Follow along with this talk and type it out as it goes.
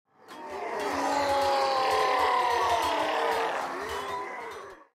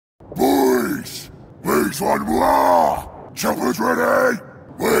Boyz want war! Choppers ready!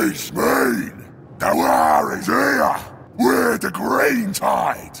 Which mean the war is here! We're the green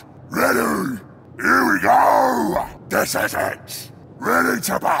tide! Ready? Here we go! This is it! Ready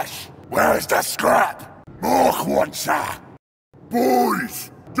to bash! Where's the scrap? Mark wants her!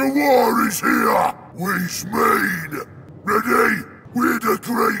 Boys, the war is here! Which mean ready? We're the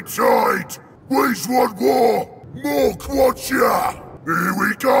green tide! Boyz want war! Mark wants ya! Here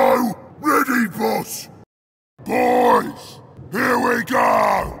we go! Ready, boss! Boys, here we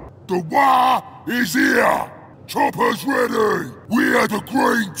go! The war is here! Choppers ready! We are the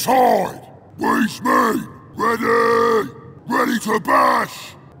green tide! Which mean ready! Ready to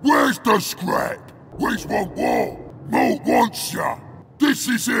bash! Where's the scrap? Which want war? Mark wants ya! This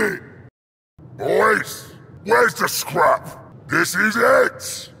is it! Boys, where's the scrap? This is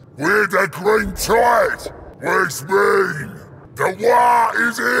it! We're the green tide! Which mean the war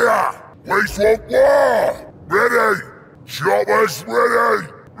is here! Which want war! Ready! Choppers ready!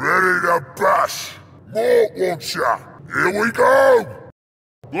 Ready to bash! Mark wants ya! Here we go!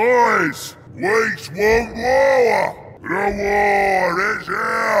 Boys, which want war! The war is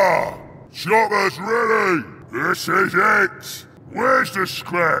here! Choppers ready! This is it! Where's the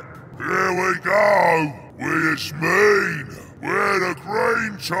scrap? Here we go! Which mean we're the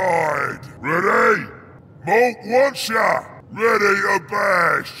green tide! Ready? Mark wants ya! Ready to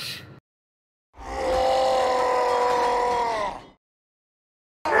bash!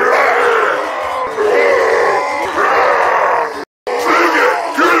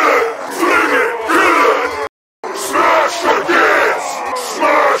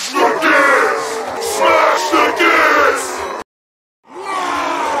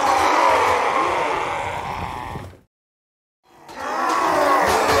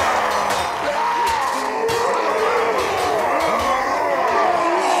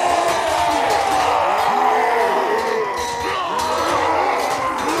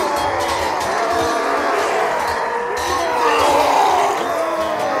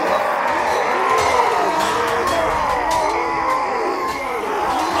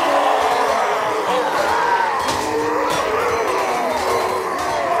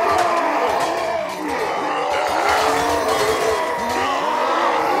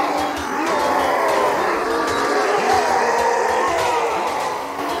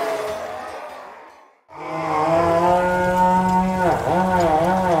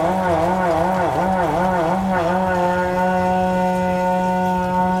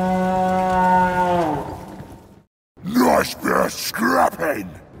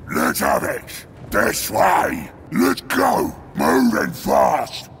 Let's have it! This way! Let's go! Moving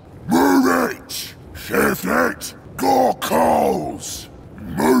fast! Move it! Shift it! Go calls!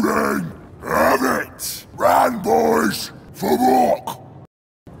 Moving! Have it! Run, boys! For walk!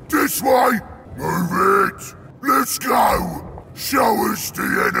 This way! Move it! Let's go! Show us the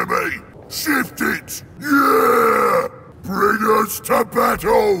enemy! Shift it! Yeah! Bring us to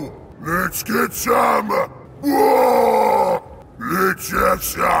battle! Let's get some! Whoa! Let's have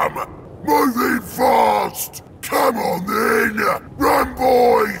some! Moving fast! Come on then! Run,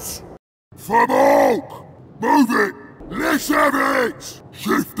 boys! For Mark! Move it! Let's have it!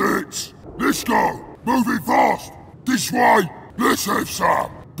 Shift it! Let's go! Moving fast! This way! Let's have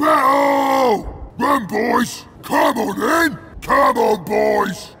some! Battle! Run, boys! Come on then! Come on,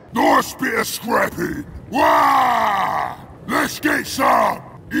 boys! Nice bit of scrapping! Wah! Let's get some!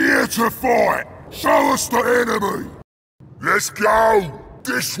 Here to fight! Show us the enemy! Let's go!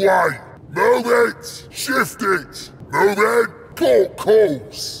 This way! Move it! Shift it! Move it! Port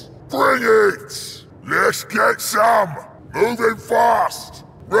calls! Bring it! Let's get some! Moving fast!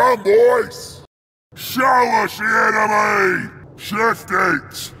 Run, boys! Show us the enemy! Shift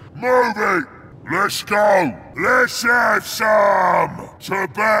it! Move it! Let's go! Let's have some! To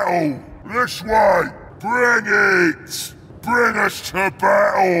battle! This way! Bring it! Bring us to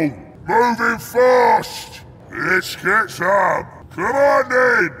battle! Moving fast! Let's get some! Come on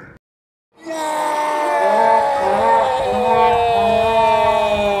then!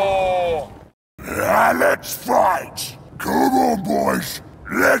 Let's fight! Come on, boys!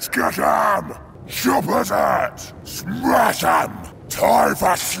 Let's get them! Choppers out! Smash them! Time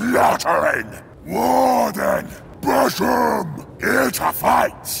for slaughtering! Warden! Bash 'em! Here to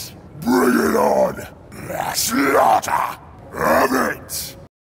fight! Bring it on! The slaughter! Have it!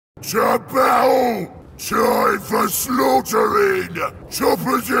 To battle! Time for slaughtering!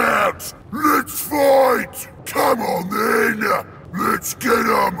 Choppers out! Let's fight! Come on then! Let's get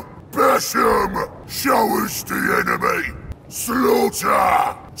 'em! Bash 'em! Show us the enemy!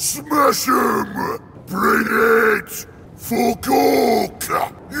 Slaughter! Smash 'em! Bring it! For Cork!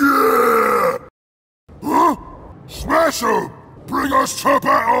 Yeah! Huh? Smash 'em! Bring us to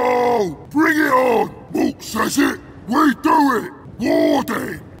battle! Bring it on! Mork says it, we do it!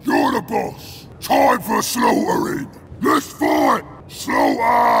 Warden, you're the boss! Time for slaughtering! Let's fight!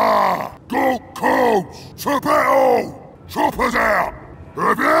 Slaughter! Gold calls! To battle! Choppers out!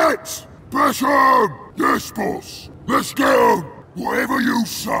 Events! Bash 'em! Yes, boss! Let's get 'em! Whatever you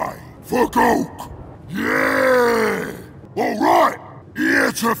say! For Gulk! Yeah! Alright!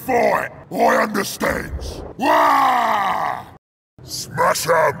 Here to fight! I understand! Wah! Smash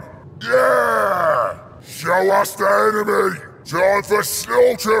 'em! Yeah! Show us the enemy! Time for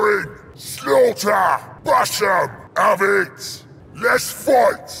slaughtering! Slaughter! Bash 'em! Have it! Let's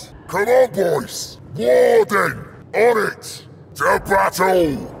fight! Come on, boys! Warden! On it! To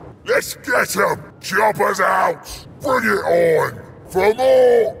battle! Let's get 'em! Choppers out! Bring it on! For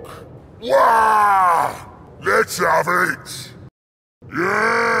Mork! Wah! Let's have it!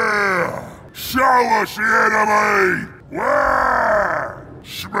 Yeah! Show us the enemy! Wah!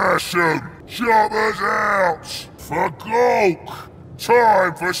 Smash 'em! Choppers out! For Gulk!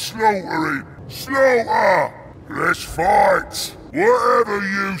 Time for slaughtering! Slaughter! Let's fight! Whatever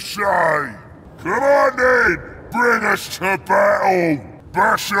you say! Come on then! Bring us to battle!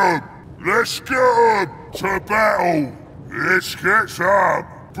 Bash 'em! Let's get 'em! To battle! Let's get some!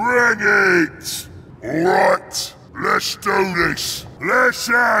 Bring it! Alright, let's do this! Let's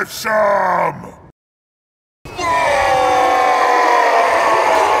have some!